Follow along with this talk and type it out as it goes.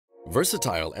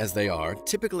Versatile as they are,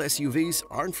 typical SUVs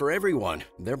aren't for everyone.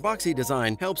 Their boxy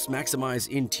design helps maximize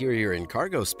interior and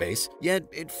cargo space, yet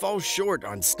it falls short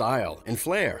on style and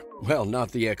flair. Well,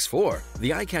 not the X4.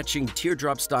 The eye-catching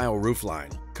teardrop-style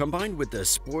roofline, combined with the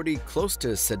sporty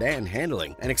close-to-sedan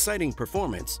handling and exciting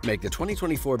performance, make the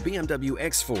 2024 BMW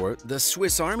X4 the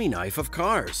Swiss Army knife of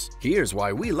cars. Here's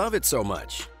why we love it so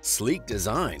much. Sleek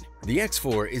design. The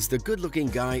X4 is the good-looking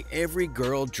guy every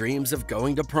girl dreams of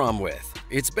going to prom with.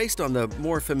 It's based on the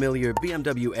more familiar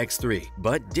BMW X3,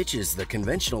 but ditches the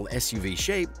conventional SUV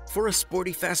shape for a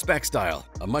sporty fastback style,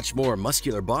 a much more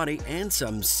muscular body, and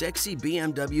some sexy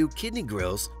BMW kidney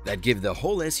grills that give the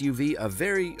whole SUV a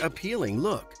very appealing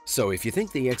look. So if you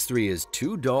think the X3 is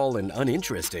too dull and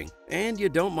uninteresting, and you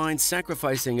don't mind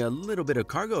sacrificing a little bit of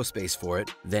cargo space for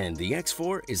it, then the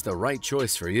X4 is the right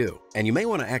choice for you. And you may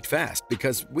want to act fast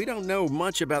because we don't know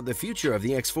much about the future of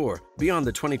the X4 beyond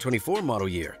the 2024 model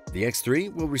year. The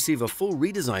X3 will receive a full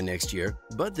redesign next year,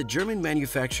 but the German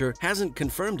manufacturer hasn't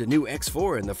confirmed a new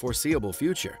X4 in the foreseeable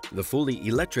future. The fully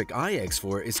electric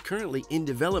iX4 is currently in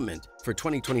development for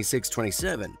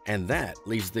 2026-27, and that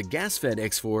leaves the gas-fed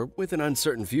X4 with an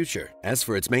uncertain future. As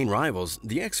for its main rivals,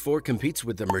 the X4 competes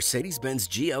with the Mercedes-Benz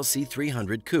GLC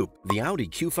 300 Coupe, the Audi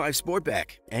Q5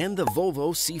 Sportback, and the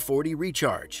Volvo C40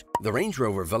 Recharge. The Range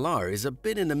Rover Velar is a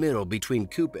bit in the middle between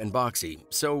coupe and boxy,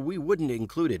 so we wouldn't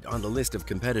include it on the list of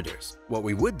competitors. What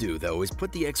we would do, though, is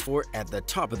put the X4 at the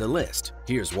top of the list.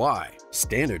 Here's why.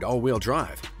 Standard all-wheel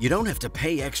drive. You don't have to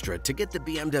pay extra to get the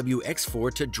BMW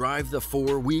X4 to drive the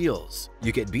four wheels.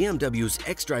 You get BMW's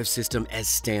xDrive system as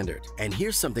standard. And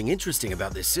here's something interesting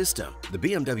about this system. The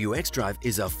BMW xDrive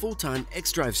is a full-time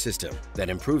xDrive system that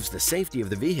improves the safety of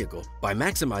the vehicle by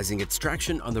maximizing its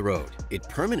traction on the road. It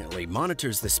permanently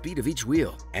monitors the speed of each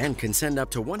wheel and can send up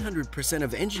to 100%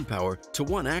 of engine power to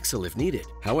one axle if needed.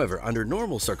 However, under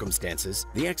normal circumstances,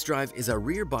 the xDrive is a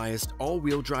rear-biased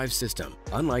all-wheel drive system.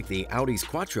 Unlike the Audi's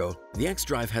Quattro, the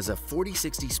xDrive has a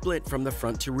 40-60 split from the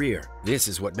front to rear. This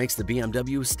is what makes the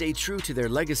BMW stay true to their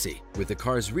legacy, with the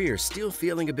car's rear still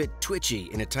feeling a bit twitchy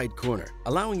in a tight corner,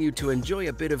 allowing you to enjoy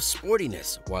a bit of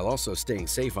sportiness while also staying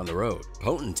safe on the road.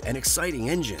 Potent and exciting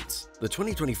engines. The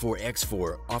 2024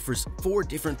 X4 offers 4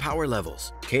 different power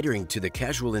levels, catering to the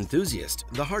casual enthusiast,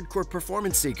 the hardcore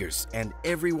performance seekers, and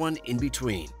everyone in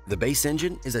between. The base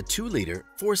engine is a 2-liter,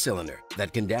 4-cylinder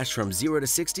that can dash from 0 to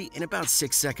 60 in about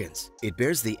 6 seconds. It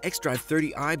bears the xDrive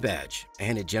 30i badge,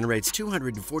 and it generates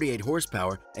 248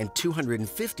 horsepower and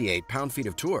 258 pound-feet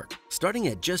of torque. Starting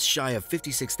at just shy of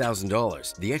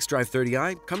 $56,000, the xDrive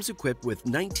 30i comes equipped with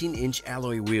 19-inch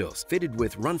alloy wheels fitted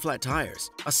with run-flat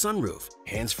tires, a sunroof,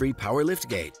 hands-free power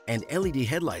liftgate, and LED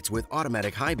headlights with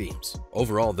automatic high beams.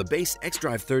 Overall, the base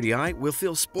xDrive 30i will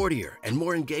feel sportier and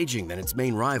more engaging than its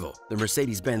main rival, the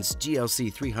Mercedes-Benz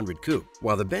GLC 300 Coupe.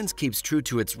 While the Benz keeps true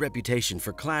to its reputation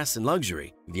for class and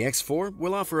luxury, the X4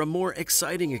 will offer a more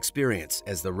exciting experience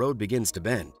as the road begins to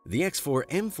bend. The X4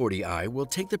 M40i will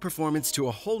take the performance to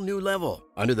a whole new level.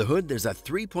 Under the hood, there's a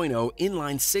 3.0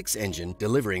 inline-6 engine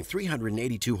delivering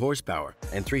 382 horsepower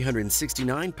and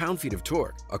 369 pound-feet of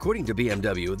torque. According to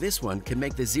BMW, this one can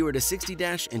make the 0 to 60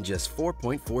 dash in just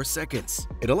 4.4 seconds.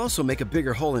 It'll also make a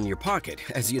bigger hole in your pocket,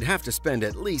 as you'd have to spend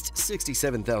at least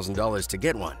 $67,000 to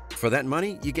get one. For that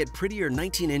money, you get prettier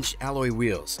 19-inch alloy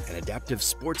wheels, an adaptive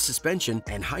sports suspension,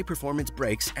 and high-performance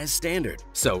brakes as standard.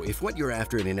 So if what you're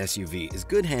after in an SUV is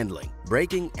good handling,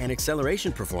 braking, and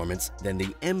acceleration performance, then the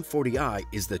M40i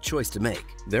is the choice to make.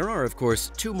 There are, of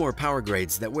course, 2 more power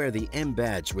grades that wear the M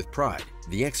badge with pride.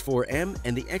 The X4M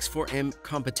and the X4M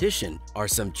Competition are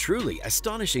some truly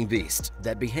astonishing beasts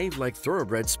that behave like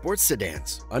thoroughbred sports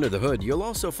sedans. Under the hood, you'll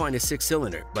also find a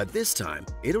 6-cylinder, but this time,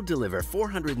 it'll deliver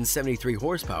 473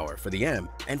 horsepower for the M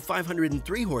and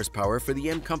 503 horsepower for the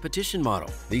M Competition model.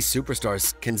 These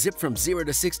superstars can zip from 0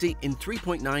 to 60 in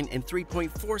 3.9 and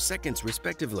 3.4 seconds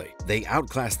respectively. They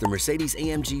outclass the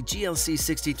Mercedes-AMG GLC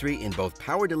 63 in both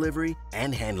power delivery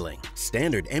and handling.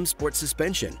 Standard M Sport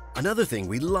suspension. Another thing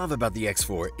we love about the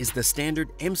X4 is the standard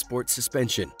M Sport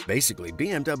suspension. Basically,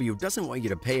 BMW doesn't want you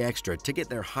to pay extra to get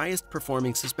their highest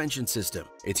performing suspension system.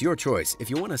 It's your choice. If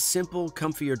you want a simple,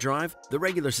 comfier drive, the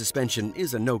regular suspension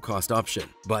is a no-cost option.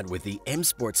 But with the M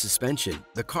Sport suspension,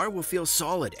 the car will feel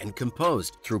solid and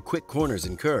composed through quick corners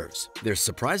and curves. There's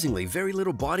surprisingly very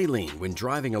little body lean when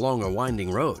driving along a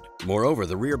winding road. Moreover,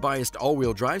 the rear-biased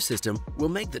all-wheel drive system will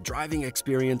make the driving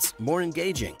experience more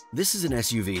engaging. This is an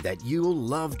SUV that you'll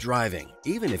love driving,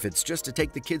 even if it's just to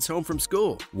take the kids home from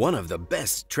school. One of the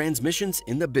best transmissions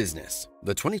in the business.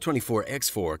 The 2024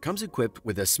 X4 comes equipped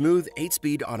with a smooth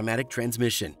 8-speed automatic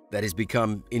transmission that has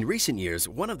become, in recent years,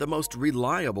 one of the most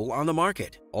reliable on the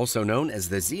market. Also known as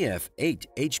the ZF8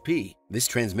 HP, this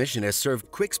transmission has served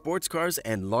quick sports cars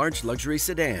and large luxury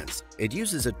sedans. It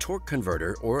uses a torque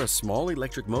converter or a small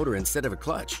electric motor instead of a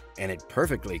clutch, and it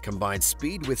perfectly combines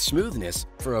speed with smoothness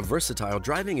for a versatile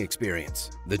driving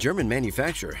experience. The German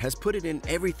manufacturer has put it in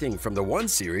everything from the 1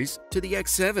 Series to the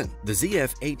X7. The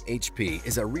ZF8 HP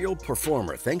is a real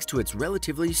performer thanks to its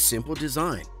relatively simple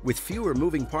design, with fewer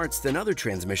moving parts than other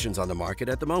transmissions on the market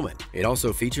at the moment. It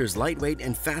also features lightweight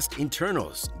and fast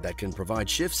internals that can provide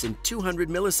shifts in 200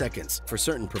 milliseconds for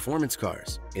certain performance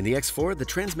cars. In the X4, the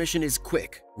transmission is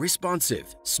quick,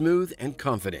 responsive, smooth, and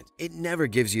confident. It never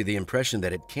gives you the impression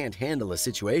that it can't handle a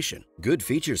situation. Good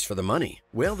features for the money.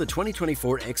 Well, the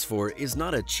 2024 X4 is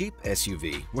not a cheap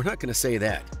SUV, we're not going to say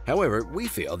that. However, we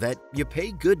feel that you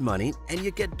pay good money and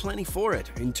you get plenty for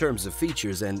it in terms of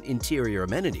features and interior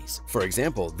amenities. For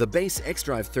example, the base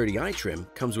xDrive 30i trim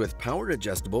comes with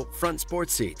power-adjustable front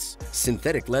sports seats,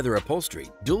 synthetic leather upholstery,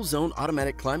 dual-zone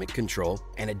automatic climate control,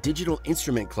 and a digital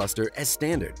instrument cluster as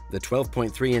standard. The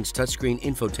 12.3-inch touchscreen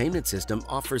infotainment system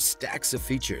offers stacks of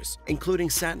features, including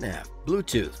sat-nav,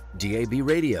 Bluetooth, DAB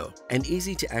radio, and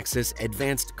easy-to-access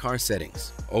advanced car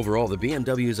settings. Overall, the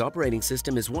BMW's operating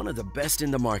system is one of the best in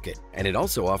the market, and it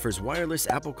also offers wireless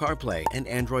Apple CarPlay and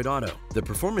Android Auto. The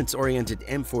performance-oriented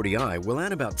M40i will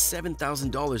add about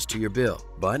 $7,000 to your bill,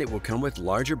 but it will come with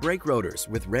larger brake rotors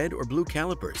with red or blue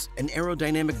calipers, an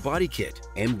aerodynamic body kit,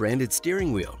 M-branded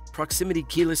steering wheel, proximity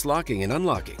keyless locking and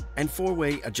unlocking, and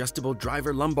 4-way adjustable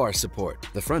driver lumbar support.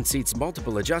 The front seat's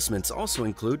multiple adjustments also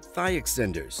include thigh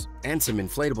extenders and some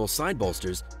inflatable side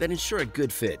bolsters that ensure a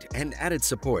good fit and added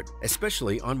support,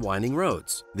 especially on winding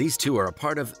roads. These two are a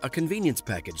part of a convenience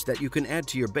package that you can add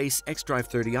to your base xDrive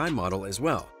 30i model as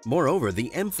well. Moreover,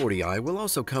 the M40i will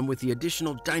also come with the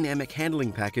additional dynamic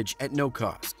handling package at no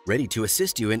cost, ready to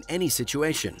assist you in any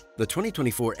situation. The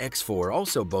 2024 X4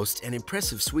 also boasts an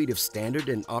impressive suite of standard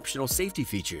and optional safety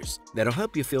features that'll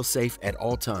help you feel safe at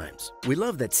all times. We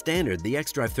love that standard the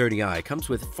xDrive 30i comes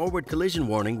with forward collision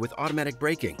warning with automatic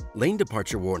braking, lane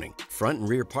departure warning, front and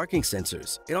rear parking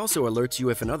sensors. It also alerts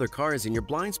you if another car is in your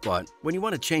blind spot when you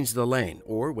want to change the lane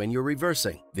or when you're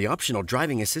reversing. The optional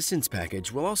driving assistance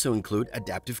package will also include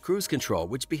adaptive cruise control,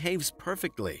 which behaves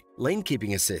perfectly, lane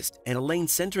keeping assist, and a lane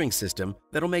centering system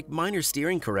that'll make minor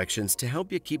steering corrections to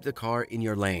help you keep the car in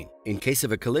your lane. In case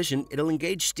of a collision, it'll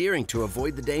engage steering to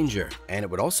avoid the danger, and it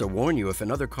would also warn you if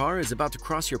another car is about to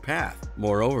cross your path.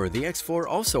 Moreover, the X4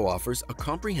 also offers a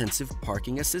comprehensive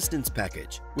parking assistance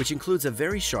package, which includes a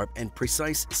very sharp and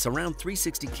precise surround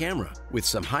 360 camera with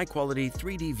some high-quality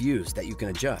 3D views that you can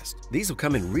adjust. These will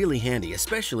come in really handy,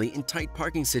 especially in tight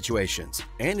parking situations.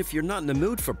 And if you're not in the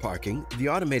mood for parking, the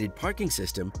automated parking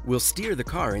system will steer the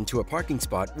car into a parking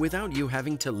spot without you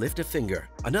having to lift a finger.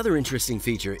 Another interesting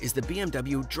feature is the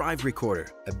BMW Drive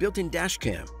Recorder, a built-in dash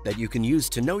cam that you can use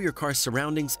to know your car's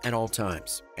surroundings at all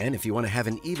times. And if you want to have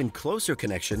an even closer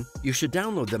connection, you should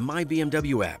download the My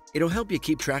BMW app. It'll help you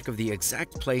keep track of the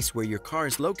exact place where your car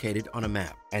is located on a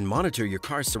map and monitor your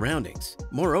car's surroundings.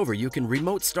 Moreover, you can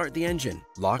remote start the engine,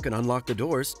 lock and unlock the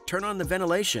doors, turn on the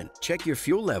ventilation, check your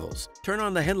fuel levels, turn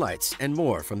on the headlights, and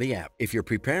more from the app. If you're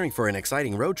preparing for an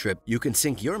exciting road trip, you can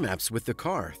sync your maps with the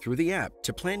car through the app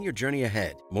to plan your journey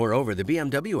ahead. Moreover, the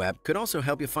BMW app could also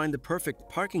help you find the perfect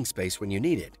parking space when you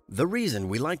need it. The reason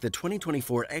we like the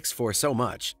 2024 X4 so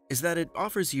much is that it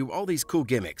offers you all these cool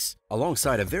gimmicks,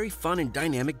 alongside a very fun and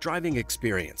dynamic driving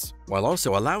experience, while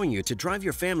also allowing you to drive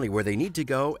your family where they need to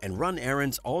go and run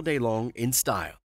errands all day long in style.